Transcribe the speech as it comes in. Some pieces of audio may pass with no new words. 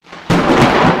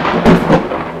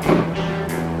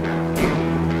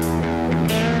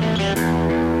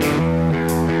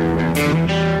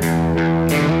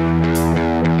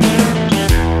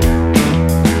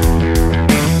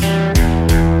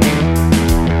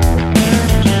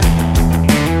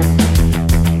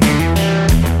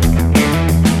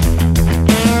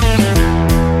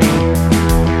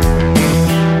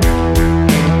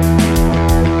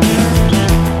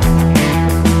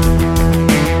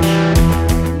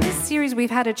series,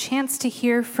 we've had a chance to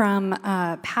hear from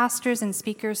pastors and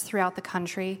speakers throughout the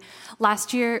country.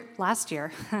 Last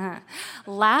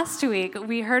week,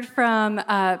 we heard from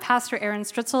Pastor Aaron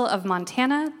Strietzel of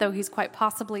Montana, though he's quite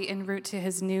possibly en route to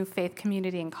his new faith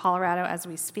community in Colorado as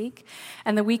we speak.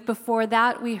 And the week before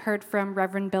that, we heard from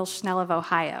Reverend Bill Schnell of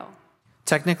Ohio.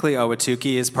 Technically,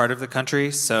 Ahwatukee is part of the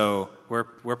country, so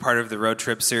we're part of the road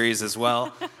trip series as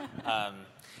well.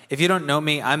 If you don't know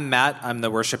me, I'm Matt. I'm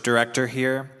the worship director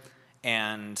here,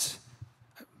 and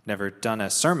I've never done a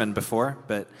sermon before,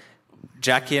 but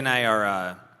Jackie and I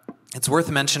are, it's worth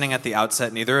mentioning at the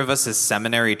outset, neither of us is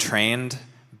seminary trained,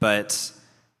 but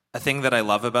a thing that I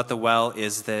love about the Well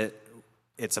is that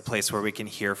it's a place where we can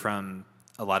hear from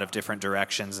a lot of different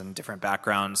directions and different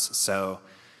backgrounds, so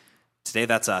today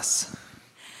that's us.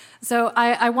 So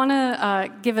I want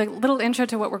to give a little intro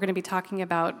to what we're going to be talking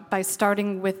about by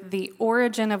starting with the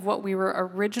origin of what we were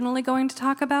originally going to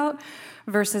talk about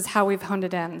versus how we've honed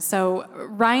it in. So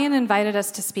Ryan invited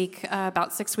us to speak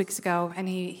about 6 weeks ago, and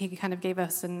he kind of gave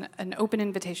us an open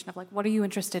invitation of like, what are you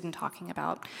interested in talking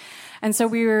about? And so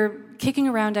we were kicking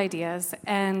around ideas,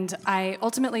 and I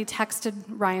ultimately texted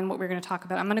Ryan what we were going to talk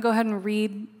about. I'm going to go ahead and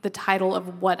read the title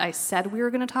of what I said we were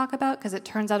going to talk about because it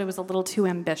turns out it was a little too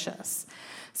ambitious.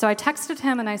 So I texted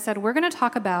him and I said, we're going to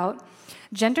talk about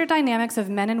gender dynamics of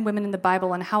men and women in the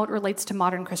Bible and how it relates to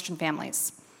modern Christian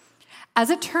families. As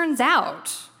it turns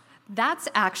out, that's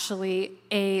actually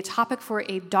a topic for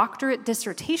a doctorate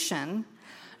dissertation,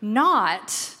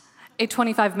 not a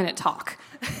 25-minute talk.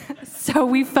 So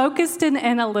we focused in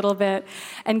a little bit,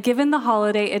 and given the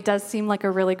holiday, it does seem like a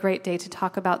really great day to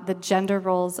talk about the gender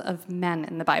roles of men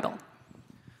in the Bible.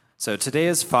 So today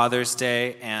is Father's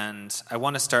Day, and I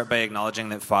want to start by acknowledging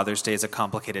that Father's Day is a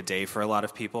complicated day for a lot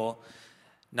of people.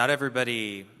 Not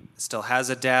everybody still has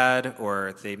a dad,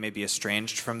 or they may be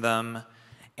estranged from them,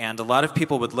 and a lot of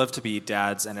people would love to be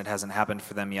dads, and it hasn't happened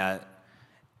for them yet.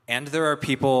 And there are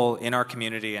people in our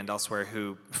community and elsewhere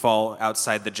who fall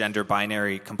outside the gender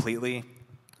binary completely,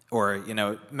 or,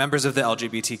 members of the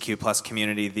LGBTQ plus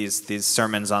community, these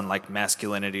sermons on like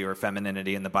masculinity or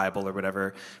femininity in the Bible or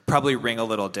whatever probably ring a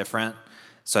little different.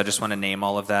 So I just want to name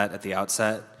all of that at the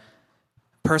outset.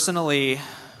 Personally,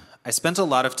 I spent a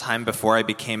lot of time before I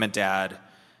became a dad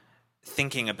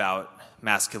thinking about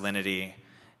masculinity.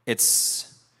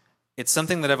 It's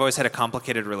something that I've always had a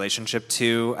complicated relationship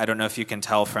to. I don't know if you can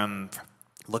tell from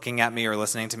looking at me or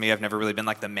listening to me. I've never really been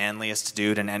like the manliest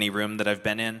dude in any room that I've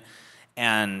been in.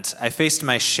 And I faced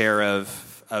my share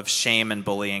of shame and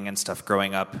bullying and stuff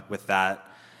growing up with that.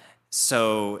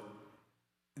 So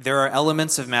there are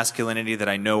elements of masculinity that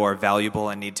I know are valuable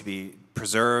and need to be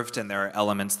preserved, and there are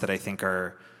elements that I think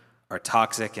are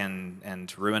toxic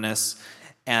and ruinous.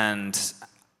 And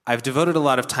I've devoted a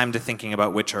lot of time to thinking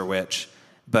about which are which.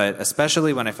 But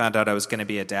especially when I found out I was going to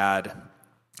be a dad,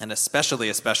 and especially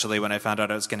when I found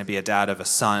out I was going to be a dad of a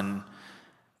son,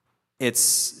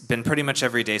 it's been pretty much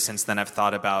every day since then I've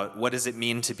thought about what does it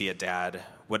mean to be a dad?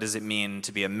 What does it mean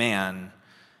to be a man?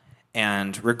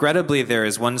 And regrettably, there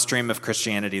is one stream of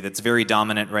Christianity that's very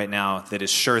dominant right now that is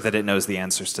sure that it knows the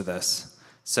answers to this.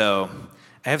 So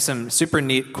I have some super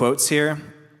neat quotes here.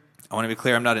 I want to be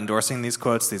clear, I'm not endorsing these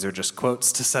quotes. These are just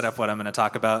quotes to set up what I'm going to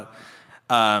talk about.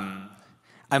 I'm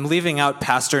leaving out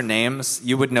pastor names.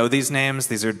 You would know these names.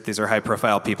 These are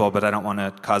high-profile people, but I don't want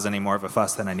to cause any more of a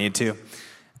fuss than I need to.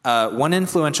 One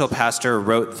influential pastor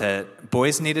wrote that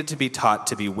boys needed to be taught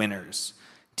to be winners.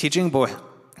 Teaching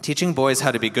boys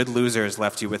how to be good losers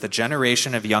left you with a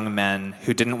generation of young men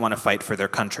who didn't want to fight for their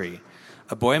country.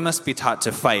 A boy must be taught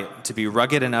to fight, to be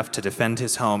rugged enough to defend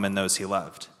his home and those he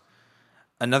loved.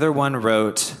 Another one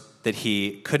wrote that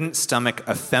he couldn't stomach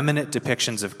effeminate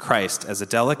depictions of Christ as a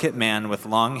delicate man with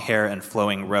long hair and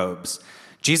flowing robes.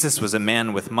 Jesus was a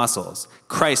man with muscles.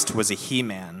 Christ was a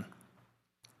he-man.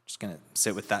 Just going to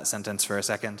sit with that sentence for a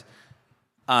second.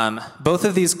 Both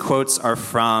of these quotes are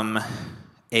from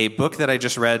a book that I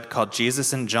just read called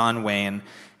Jesus and John Wayne,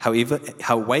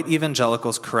 How White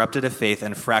Evangelicals Corrupted a Faith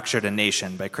and Fractured a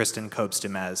Nation by Kristen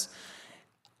Kobes-Demez.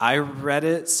 I read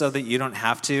it so that you don't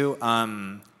have to.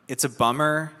 It's a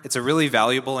bummer. It's a really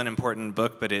valuable and important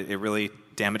book, but it really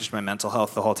damaged my mental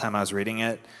health the whole time I was reading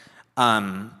it.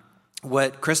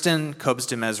 What Kristen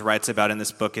Kobes-Demez writes about in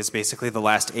this book is basically the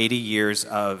last 80 years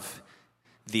of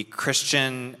the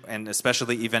Christian and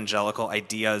especially evangelical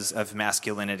ideas of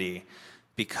masculinity,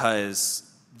 because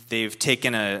they've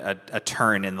taken a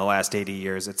turn in the last 80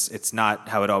 years. It's not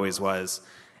how it always was.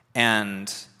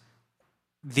 And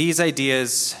these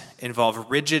ideas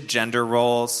involve rigid gender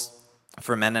roles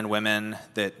for men and women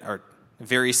that are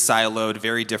very siloed,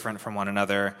 very different from one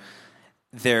another.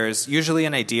 there's usually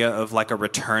an idea of like a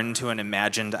return to an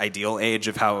imagined ideal age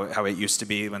of how it used to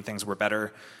be when things were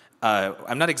better.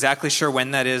 I'm not exactly sure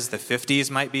when that is. The 50s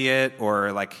might be it,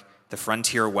 or like the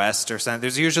frontier west or something.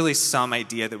 There's usually some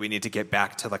idea that we need to get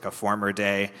back to like a former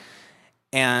day.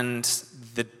 And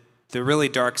the really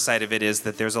dark side of it is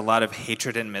that there's a lot of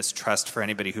hatred and mistrust for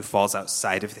anybody who falls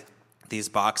outside of these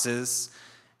boxes.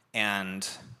 And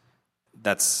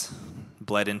that's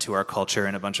bled into our culture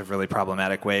in a bunch of really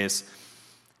problematic ways.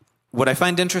 What I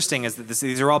find interesting is that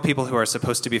these are all people who are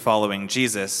supposed to be following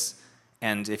Jesus.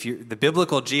 And the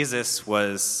biblical Jesus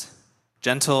was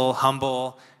gentle,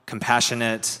 humble,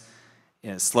 compassionate,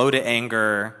 slow to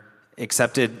anger,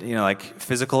 accepted, like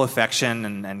physical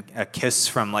affection and a kiss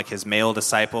from like his male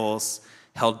disciples,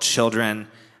 held children.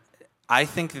 I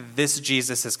think this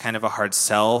Jesus is kind of a hard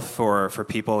sell for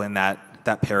people in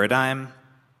that paradigm.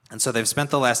 And so they've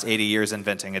spent the last 80 years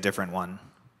inventing a different one.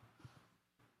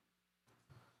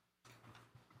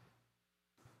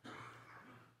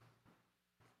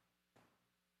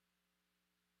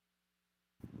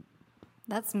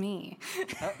 That's me.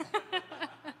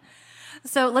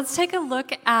 So let's take a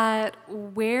look at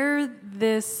where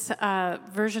this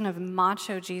version of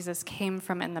macho Jesus came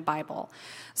from in the Bible.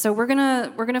 So we're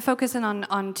gonna focus in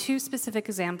on two specific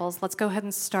examples. Let's go ahead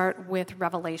and start with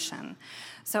Revelation.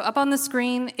 So up on the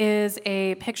screen is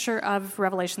a picture of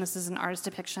Revelation. This is an artist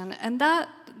depiction, and that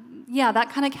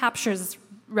kind of captures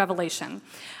Revelation.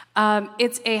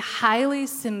 It's a highly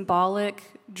symbolic,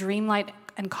 dreamlike,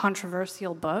 and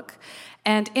controversial book.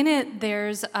 And in it,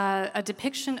 there's a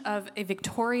depiction of a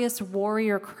victorious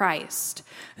warrior Christ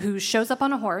who shows up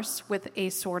on a horse with a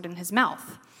sword in his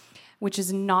mouth, which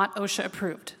is not OSHA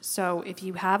approved. So if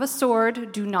you have a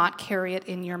sword, do not carry it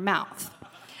in your mouth.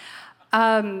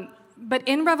 But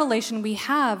in Revelation, we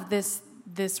have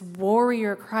this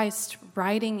warrior Christ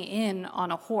riding in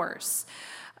on a horse.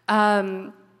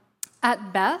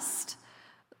 At best,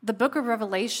 the book of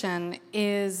Revelation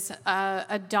is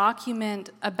a document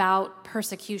about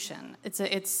persecution.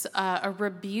 It's a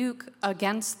rebuke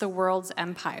against the world's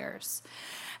empires.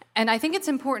 And I think it's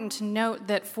important to note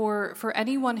that for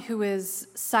anyone who is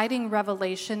citing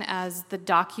Revelation as the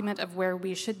document of where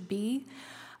we should be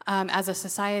as a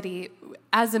society,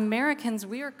 as Americans,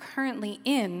 we are currently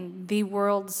in the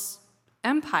world's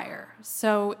empire.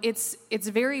 So it's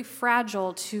very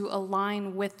fragile to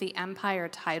align with the empire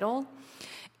title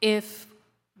if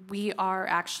we are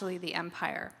actually the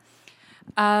empire.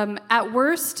 At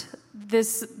worst,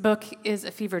 this book is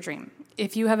a fever dream.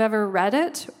 If you have ever read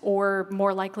it, or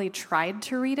more likely tried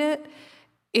to read it,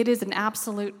 it is an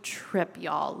absolute trip,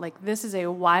 y'all. Like, this is a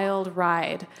wild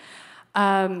ride.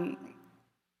 And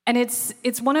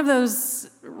it's one of those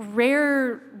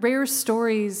rare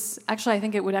stories, actually I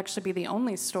think it would actually be the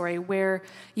only story, where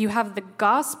you have the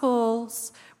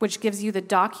Gospels, which gives you the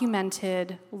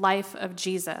documented life of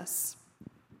Jesus.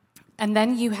 And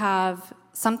then you have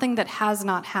something that has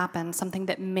not happened, something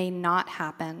that may not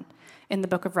happen in the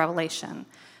book of Revelation.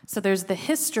 So there's the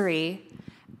history,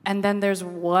 and then there's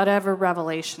whatever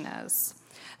Revelation is.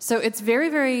 So it's very,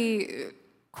 very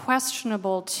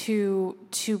questionable to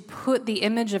put the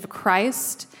image of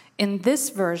Christ in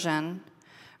this version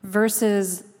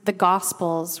versus the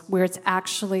Gospels, where it's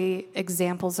actually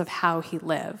examples of how he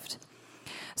lived.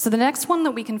 So the next one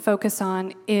that we can focus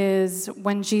on is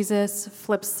when Jesus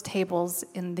flips tables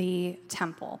in the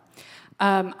temple.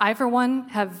 I, for one,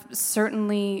 have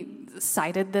certainly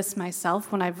cited this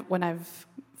myself when I've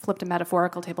flipped a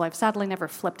metaphorical table. I've sadly never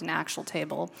flipped an actual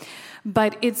table.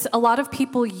 But a lot of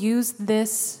people use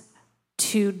this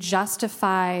to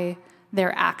justify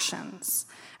their actions.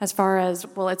 As far as,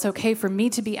 well, it's okay for me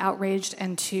to be outraged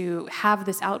and to have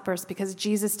this outburst because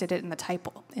Jesus did it in the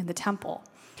temple.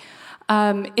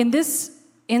 In this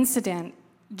incident,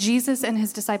 Jesus and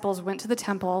his disciples went to the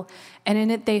temple, and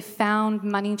in it they found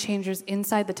money changers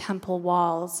inside the temple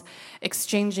walls,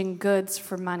 exchanging goods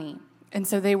for money. And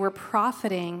so they were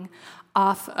profiting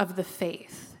off of the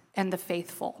faith and the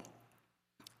faithful.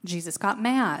 Jesus got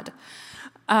mad.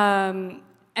 And,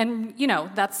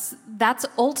 that's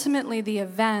ultimately the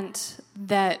event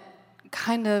that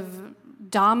kind of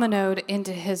dominoed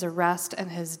into his arrest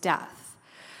and his death.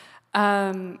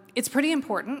 It's pretty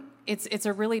important. It's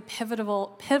a really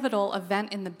pivotal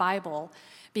event in the Bible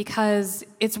because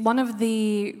it's one of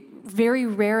the very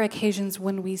rare occasions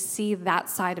when we see that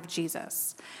side of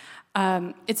Jesus.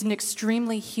 It's an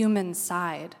extremely human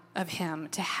side of him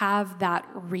to have that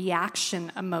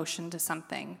reaction emotion to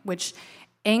something, which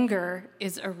anger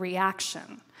is a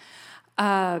reaction.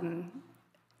 And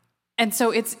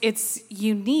so it's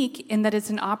unique in that it's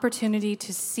an opportunity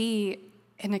to see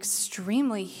an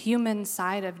extremely human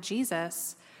side of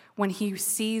Jesus when he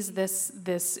sees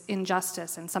this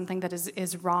injustice and something that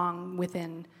is wrong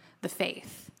within the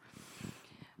faith.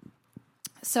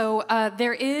 So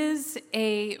there is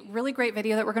a really great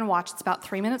video that we're going to watch. It's about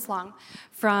 3 minutes long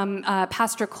from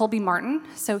Pastor Colby Martin.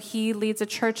 So he leads a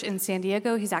church in San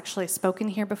Diego. He's actually spoken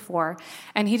here before.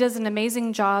 And he does an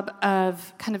amazing job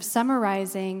of kind of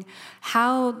summarizing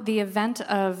how the event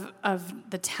of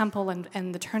the temple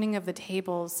and the turning of the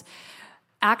tables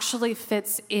actually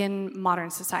fits in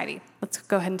modern society. Let's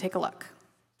go ahead and take a look.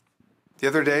 The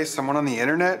other day, someone on the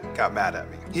internet got mad at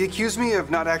me. He accused me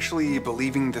of not actually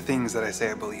believing the things that I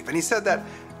say I believe. And he said that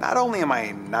not only am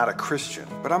I not a Christian,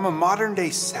 but I'm a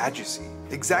modern-day Sadducee.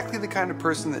 Exactly the kind of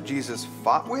person that Jesus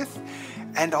fought with,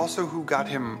 and also who got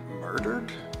him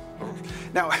murdered.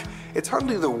 Now, it's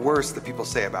hardly the worst that people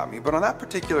say about me, but on that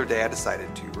particular day, I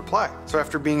decided to reply. So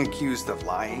after being accused of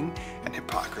lying and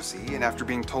hypocrisy, and after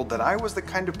being told that I was the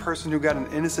kind of person who got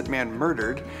an innocent man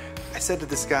murdered, I said to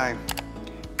this guy,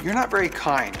 "You're not very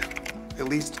kind, at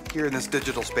least here in this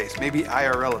digital space. Maybe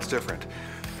IRL it's different.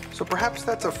 So perhaps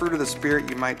that's a fruit of the spirit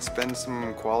you might spend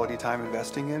some quality time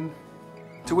investing in?"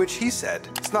 To which he said,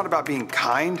 "It's not about being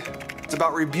kind. It's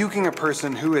about rebuking a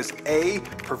person who is A,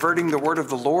 perverting the word of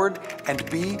the Lord, and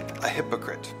B, a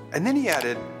hypocrite." And then he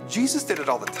added, "Jesus did it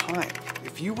all the time.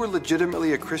 If you were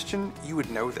legitimately a Christian, you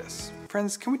would know this."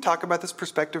 Friends, can we talk about this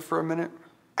perspective for a minute?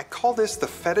 I call this the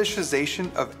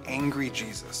fetishization of angry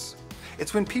Jesus.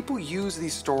 It's when people use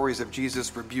these stories of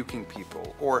Jesus rebuking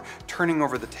people or turning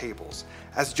over the tables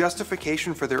as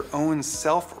justification for their own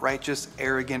self-righteous,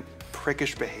 arrogant,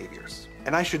 prickish behaviors.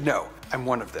 And I should know, I'm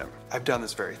one of them. I've done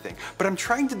this very thing. But I'm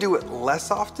trying to do it less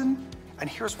often, and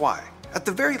here's why. At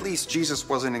the very least, Jesus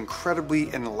was an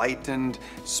incredibly enlightened,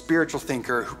 spiritual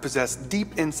thinker who possessed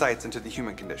deep insights into the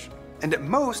human condition. And at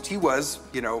most, he was,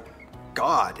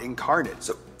 God incarnate.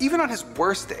 So even on his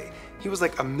worst day, he was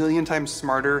like 1,000,000 times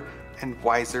smarter and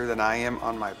wiser than I am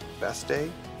on my best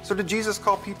day. So did Jesus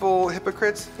call people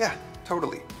hypocrites? Yeah,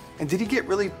 totally. And did he get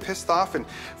really pissed off and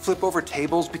flip over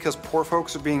tables because poor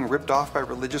folks are being ripped off by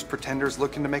religious pretenders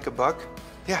looking to make a buck?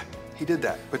 Yeah, he did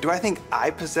that. But do I think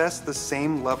I possess the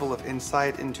same level of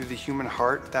insight into the human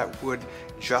heart that would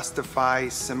justify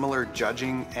similar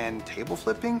judging and table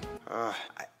flipping?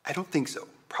 I don't think so.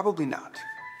 Probably not.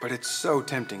 But it's so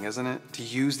tempting, isn't it, to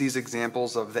use these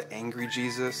examples of the angry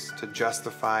Jesus to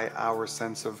justify our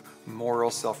sense of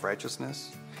moral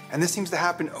self-righteousness. And this seems to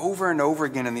happen over and over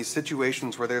again in these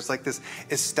situations where there's like this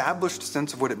established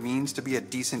sense of what it means to be a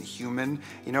decent human,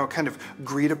 a kind of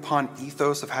agreed upon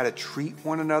ethos of how to treat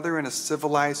one another in a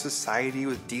civilized society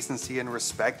with decency and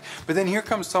respect. But then here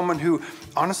comes someone who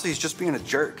honestly is just being a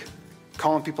jerk,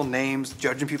 calling people names,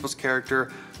 judging people's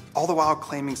character, all the while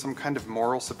claiming some kind of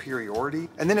moral superiority.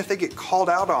 And then if they get called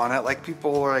out on it, like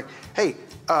people are like, "Hey,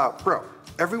 bro,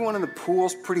 everyone in the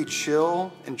pool's pretty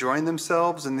chill, enjoying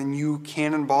themselves, and then you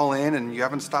cannonball in and you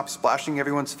haven't stopped splashing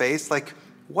everyone's face. Like,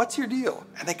 what's your deal?"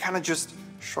 And they kind of just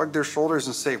shrug their shoulders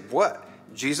and say, "What?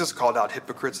 Jesus called out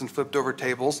hypocrites and flipped over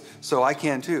tables, so I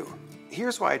can too."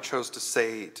 Here's why I chose to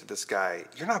say to this guy,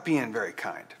 "You're not being very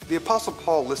kind." The Apostle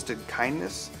Paul listed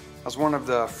kindness as one of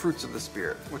the fruits of the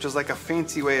Spirit, which is like a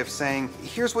fancy way of saying,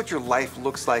 here's what your life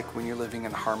looks like when you're living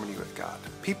in harmony with God.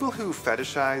 People who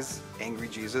fetishize angry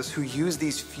Jesus, who use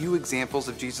these few examples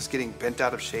of Jesus getting bent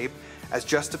out of shape as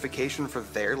justification for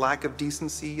their lack of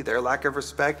decency, their lack of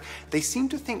respect, they seem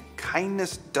to think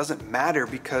kindness doesn't matter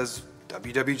because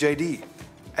WWJD.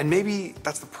 And maybe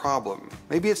that's the problem.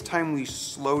 Maybe it's time we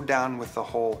slow down with the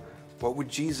whole, what would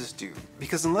Jesus do?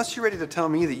 Because unless you're ready to tell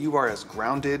me that you are as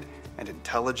grounded and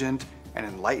intelligent and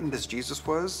enlightened as Jesus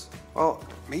was, well,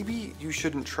 maybe you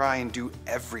shouldn't try and do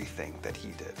everything that he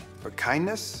did. But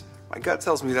kindness, my gut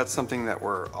tells me that's something that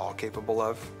we're all capable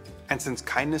of. And since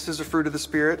kindness is a fruit of the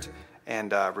Spirit,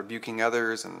 and rebuking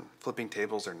others and flipping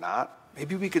tables are not,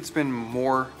 maybe we could spend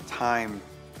more time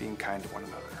being kind to one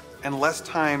another, and less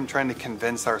time trying to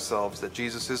convince ourselves that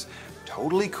Jesus is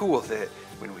totally cool with it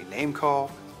when we name call,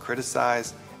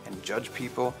 criticize, and judge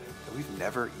people that we've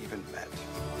never even met.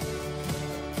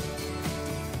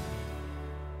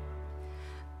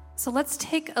 So let's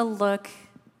take a look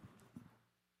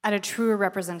at a truer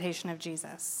representation of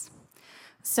Jesus.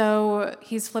 So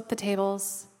he's flipped the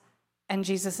tables, and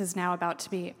Jesus is now about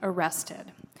to be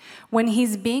arrested. When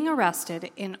he's being arrested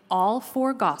in all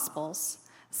 4 Gospels,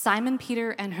 Simon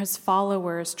Peter and his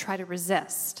followers try to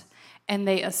resist, and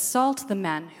they assault the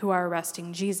men who are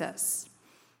arresting Jesus.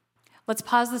 Let's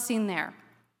pause the scene there.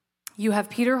 You have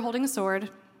Peter holding a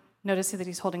sword. Notice that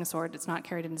he's holding a sword. It's not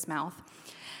carried in his mouth.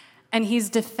 And he's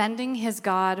defending his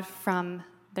God from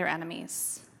their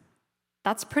enemies.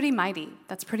 That's pretty mighty.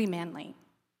 That's pretty manly.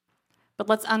 But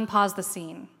let's unpause the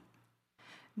scene.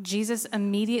 Jesus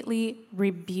immediately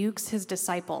rebukes his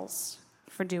disciples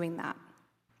for doing that.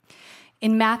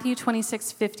 In Matthew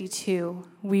 26:52,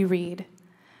 we read,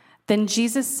 "Then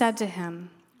Jesus said to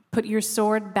him, 'Put your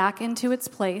sword back into its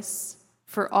place,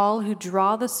 for all who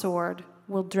draw the sword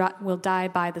will die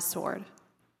by the sword.'"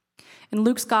 In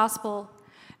Luke's gospel,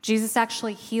 Jesus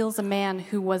actually heals a man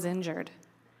who was injured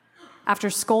after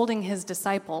scolding his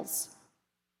disciples.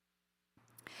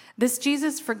 This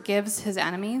Jesus forgives his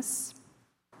enemies.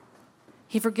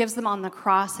 He forgives them on the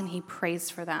cross, and he prays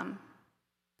for them.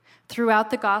 Throughout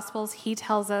the Gospels, he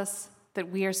tells us that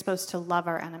we are supposed to love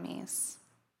our enemies.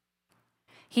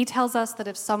 He tells us that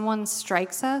if someone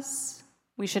strikes us,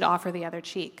 we should offer the other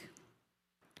cheek.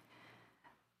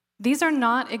 These are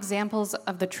not examples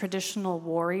of the traditional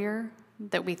warrior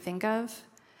that we think of,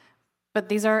 but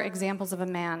these are examples of a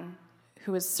man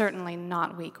who is certainly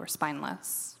not weak or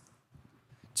spineless.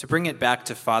 To bring it back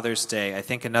to Father's Day, I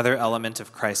think another element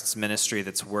of Christ's ministry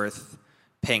that's worth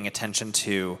paying attention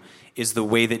to is the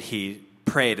way that he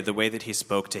prayed, the way that he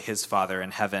spoke to his Father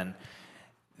in heaven.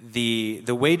 The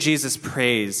way Jesus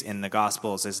prays in the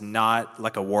Gospels is not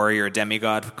like a warrior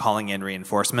demigod calling in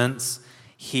reinforcements.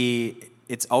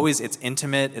 It's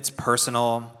intimate, it's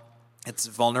personal, it's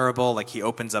vulnerable, like he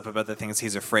opens up about the things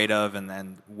he's afraid of and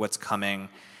then what's coming.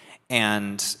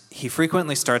 And he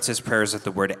frequently starts his prayers with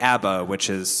the word Abba, which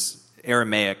is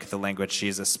Aramaic, the language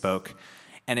Jesus spoke.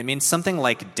 And it means something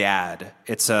like dad.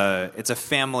 It's a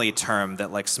family term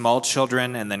that like small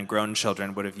children and then grown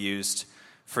children would have used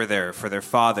for their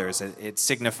fathers. It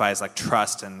signifies like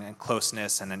trust and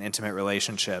closeness and an intimate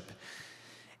relationship.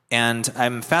 And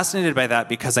I'm fascinated by that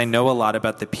because I know a lot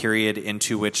about the period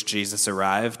into which Jesus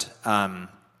arrived.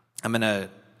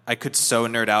 I could so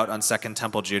nerd out on Second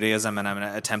Temple Judaism, and I'm going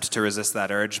to attempt to resist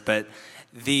that urge. But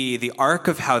the arc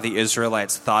of how the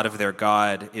Israelites thought of their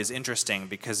God is interesting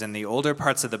because in the older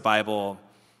parts of the Bible,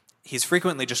 he's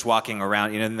frequently just walking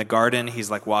around. In the garden, he's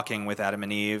like walking with Adam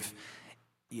and Eve.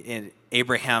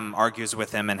 Abraham argues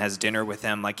with him and has dinner with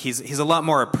him. Like he's a lot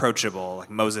more approachable. Like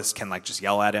Moses can like just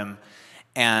yell at him.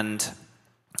 And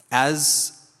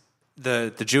as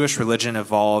the Jewish religion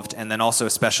evolved, and then also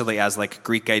especially as like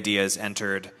Greek ideas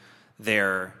entered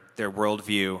their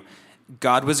worldview,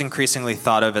 God was increasingly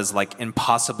thought of as like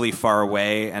impossibly far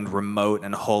away and remote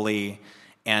and holy,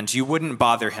 and you wouldn't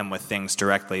bother him with things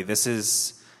directly. This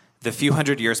is the few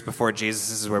hundred years before Jesus.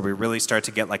 This is where we really start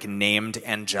to get like named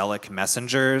angelic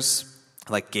messengers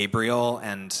like Gabriel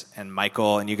and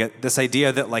Michael, and you get this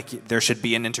idea that like there should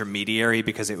be an intermediary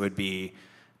because it would be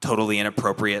totally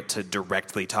inappropriate to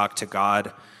directly talk to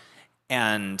God.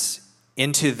 And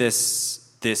into this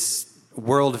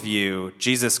worldview,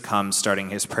 Jesus comes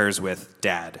starting his prayers with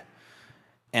Dad.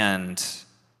 And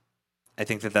I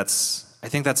think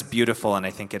that's beautiful, and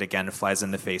I think it again flies in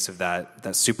the face of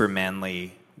that super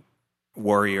manly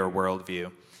warrior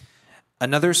worldview.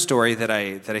 Another story that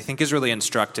I think is really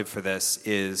instructive for this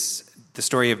is the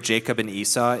story of Jacob and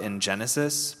Esau in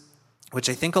Genesis, which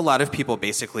I think a lot of people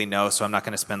basically know, so I'm not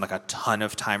going to spend like a ton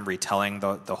of time retelling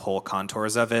the whole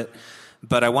contours of it.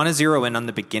 But I want to zero in on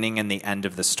the beginning and the end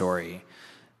of the story.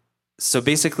 So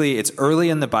basically, it's early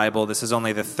in the Bible. This is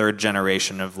only the third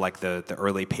generation of like the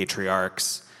early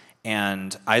patriarchs.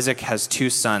 And Isaac has two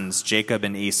sons, Jacob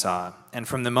and Esau. And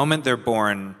from the moment they're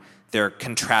born, they're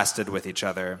contrasted with each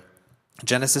other.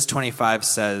 Genesis 25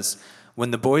 says,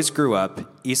 "When the boys grew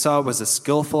up, Esau was a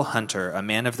skillful hunter, a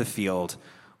man of the field,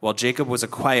 while Jacob was a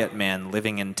quiet man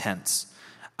living in tents.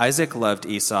 Isaac loved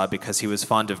Esau because he was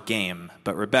fond of game,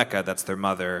 but Rebekah, that's their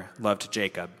mother, loved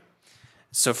Jacob."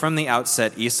 So from the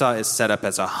outset, Esau is set up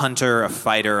as a hunter, a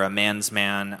fighter, a man's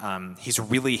man. He's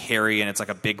really hairy, and it's like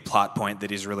a big plot point that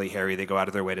he's really hairy. They go out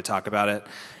of their way to talk about it.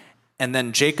 And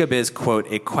then Jacob is, quote,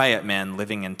 a quiet man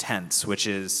living in tents, which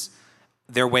is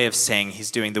their way of saying he's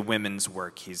doing the women's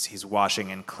work. He's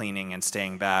washing and cleaning and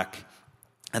staying back.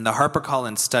 And the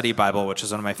HarperCollins Study Bible, which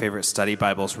is one of my favorite study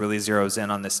Bibles, really zeroes in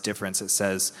on this difference. It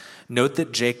says, "Note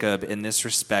that Jacob, in this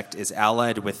respect, is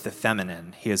allied with the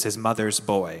feminine. He is his mother's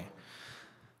boy."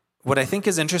 What I think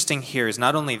is interesting here is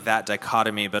not only that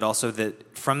dichotomy, but also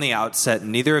that from the outset,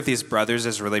 neither of these brothers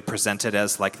is really presented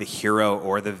as like the hero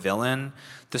or the villain.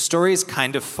 The story is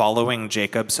kind of following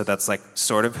Jacob, so that's like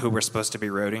sort of who we're supposed to be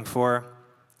rooting for.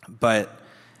 But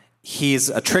he's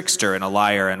a trickster and a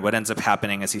liar, and what ends up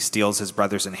happening is he steals his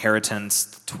brother's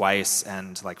inheritance twice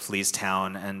and like flees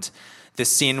town. And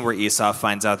this scene where Esau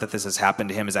finds out that this has happened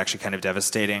to him is actually kind of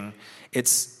devastating.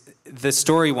 The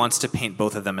story wants to paint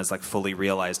both of them as like fully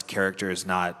realized characters,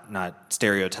 not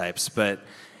stereotypes. But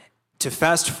to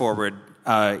fast forward,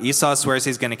 Esau swears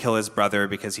he's going to kill his brother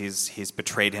because he's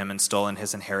betrayed him and stolen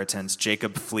his inheritance.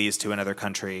 Jacob flees to another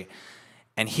country.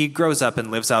 And he grows up and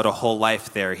lives out a whole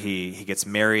life there. He gets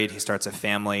married, he starts a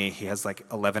family, he has like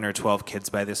 11 or 12 kids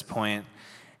by this point.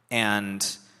 And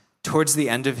towards the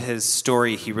end of his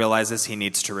story, he realizes he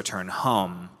needs to return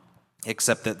home,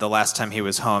 except that the last time he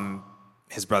was home,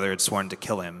 his brother had sworn to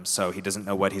kill him, so he doesn't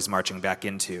know what he's marching back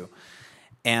into.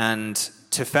 And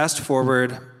to fast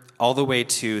forward all the way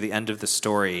to the end of the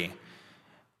story,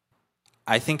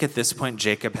 I think at this point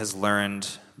Jacob has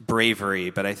learned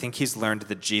bravery, but I think he's learned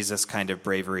the Jesus kind of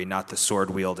bravery, not the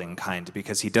sword-wielding kind,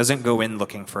 because he doesn't go in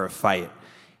looking for a fight.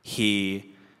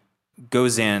 He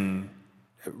goes in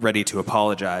ready to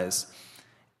apologize.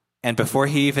 And before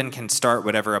he even can start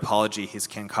whatever apology he's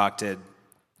concocted,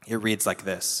 it reads like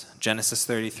this, Genesis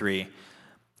 33,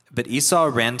 "But Esau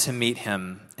ran to meet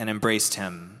him and embraced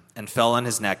him and fell on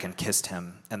his neck and kissed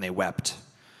him, and they wept.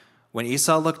 When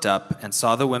Esau looked up and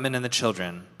saw the women and the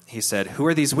children, he said, 'Who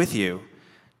are these with you?'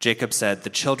 Jacob said,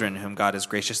 'The children whom God has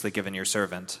graciously given your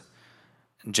servant.'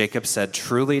 And Jacob said,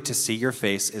 'Truly to see your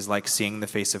face is like seeing the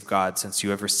face of God, since you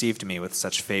have received me with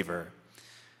such favor.'"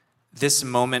 This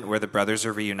moment where the brothers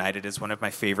are reunited is one of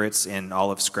my favorites in all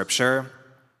of Scripture.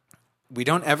 We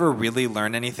don't ever really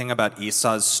learn anything about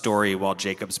Esau's story while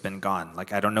Jacob's been gone.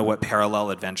 Like, I don't know what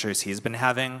parallel adventures he's been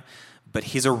having, but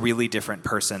he's a really different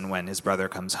person when his brother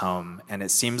comes home. And it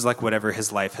seems like whatever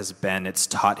his life has been, it's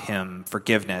taught him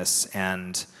forgiveness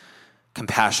and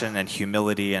compassion and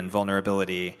humility and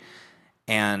vulnerability.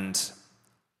 And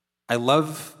I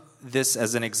love this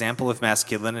as an example of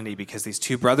masculinity because these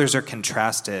two brothers are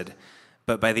contrasted,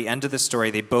 but by the end of the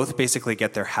story, they both basically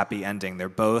get their happy ending. They're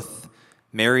both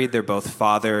married, they're both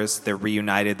fathers, they're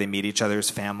reunited, they meet each other's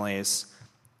families.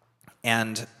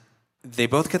 And they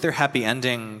both get their happy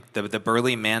ending, the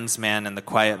burly man's man and the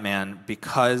quiet man,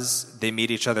 because they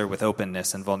meet each other with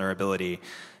openness and vulnerability.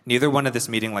 Neither one of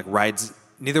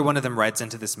them rides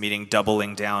into this meeting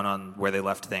doubling down on where they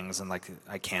left things and like,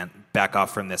 I can't back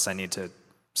off from this, I need to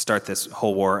start this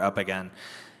whole war up again.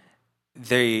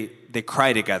 They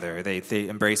cry together, they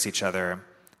embrace each other,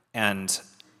 and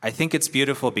I think it's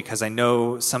beautiful because I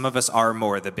know some of us are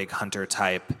more the big hunter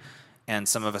type, and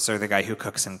some of us are the guy who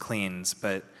cooks and cleans,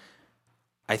 but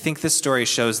I think this story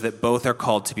shows that both are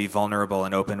called to be vulnerable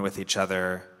and open with each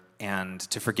other and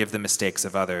to forgive the mistakes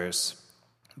of others.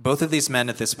 Both of these men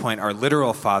at this point are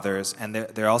literal fathers, and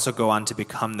they also go on to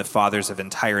become the fathers of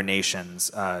entire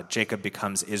nations. Jacob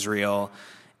becomes Israel,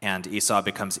 and Esau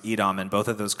becomes Edom, and both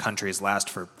of those countries last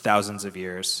for thousands of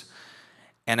years.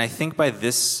 And I think by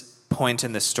this point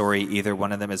in the story, either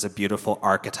one of them is a beautiful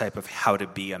archetype of how to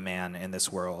be a man in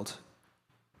this world.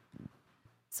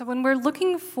 So when we're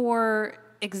looking for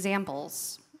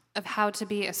examples of how to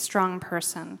be a strong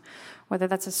person, whether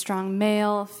that's a strong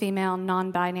male, female,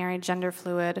 non-binary, gender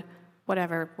fluid,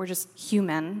 whatever, we're just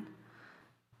human.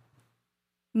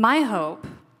 My hope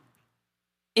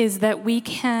is that we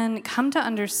can come to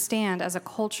understand as a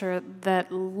culture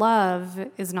that love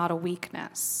is not a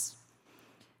weakness.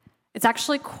 It's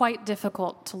actually quite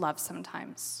difficult to love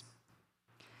sometimes.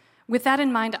 With that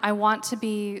in mind, I want to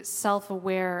be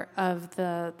self-aware of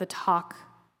the talk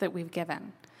that we've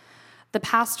given. The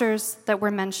pastors that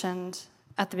were mentioned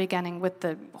at the beginning with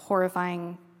the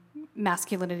horrifying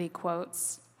masculinity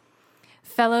quotes,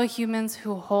 fellow humans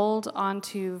who hold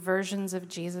onto versions of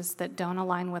Jesus that don't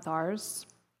align with ours,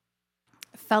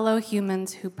 fellow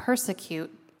humans who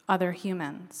persecute other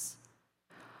humans,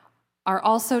 are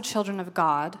also children of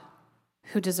God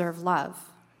who deserve love.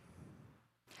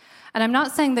 And I'm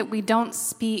not saying that we don't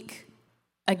speak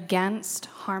against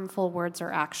harmful words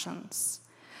or actions,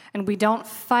 and we don't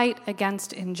fight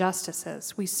against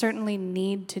injustices. We certainly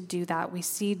need to do that. We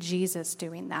see Jesus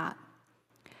doing that.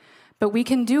 But we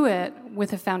can do it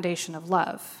with a foundation of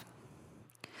love.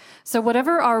 So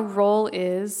whatever our role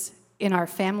is in our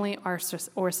family or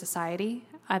society,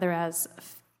 either as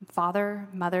father,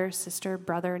 mother, sister,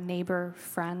 brother, neighbor,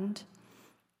 friend,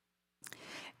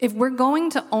 if we're going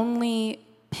to only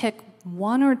pick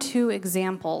one or two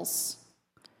examples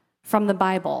from the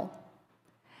Bible,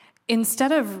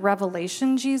 instead of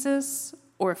Revelation Jesus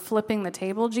or flipping the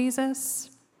table Jesus,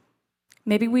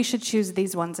 maybe we should choose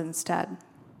these ones instead.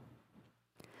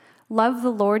 Love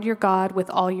the Lord your God with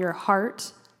all your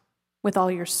heart, with all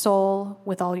your soul,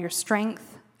 with all your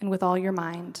strength, and with all your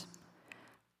mind.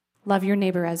 Love your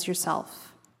neighbor as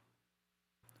yourself.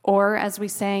 Or, as we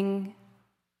sang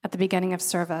at the beginning of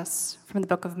service from the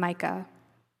book of Micah,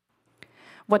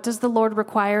 what does the Lord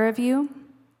require of you?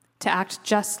 To act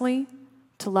justly,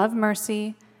 to love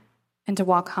mercy, and to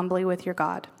walk humbly with your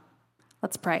God.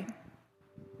 Let's pray.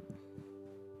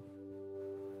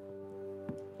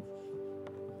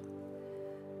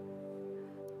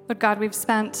 But God, we've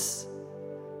spent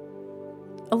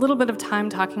a little bit of time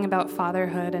talking about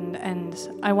fatherhood, and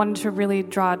I wanted to really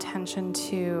draw attention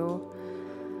to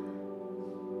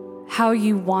how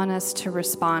you want us to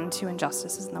respond to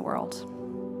injustices in the world.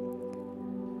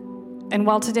 And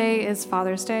while today is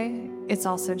Father's Day, it's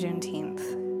also Juneteenth,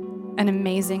 an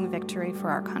amazing victory for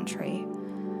our country.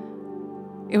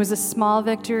 It was a small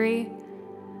victory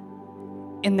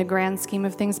in the grand scheme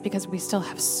of things because we still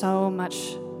have so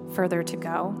much further to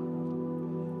go.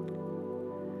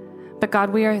 But God,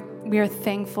 we are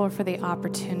thankful for the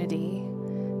opportunity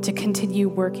to continue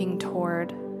working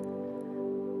toward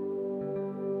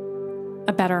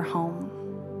a better home.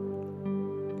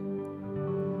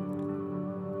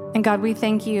 And God, we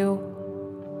thank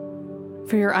you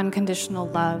for your unconditional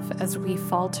love as we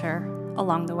falter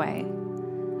along the way.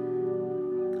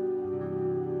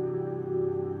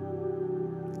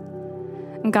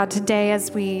 And God, today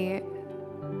as we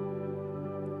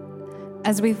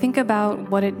think about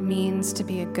what it means to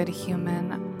be a good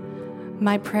human,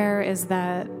 my prayer is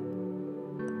that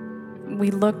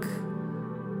we look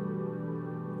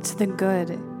to the good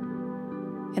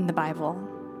in the Bible.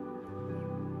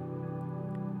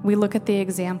 We look at the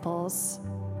examples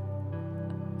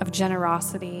of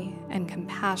generosity and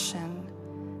compassion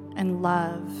and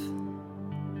love.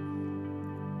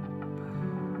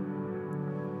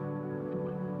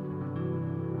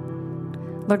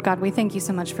 Lord God, we thank you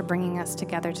so much for bringing us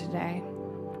together today.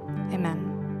 Amen.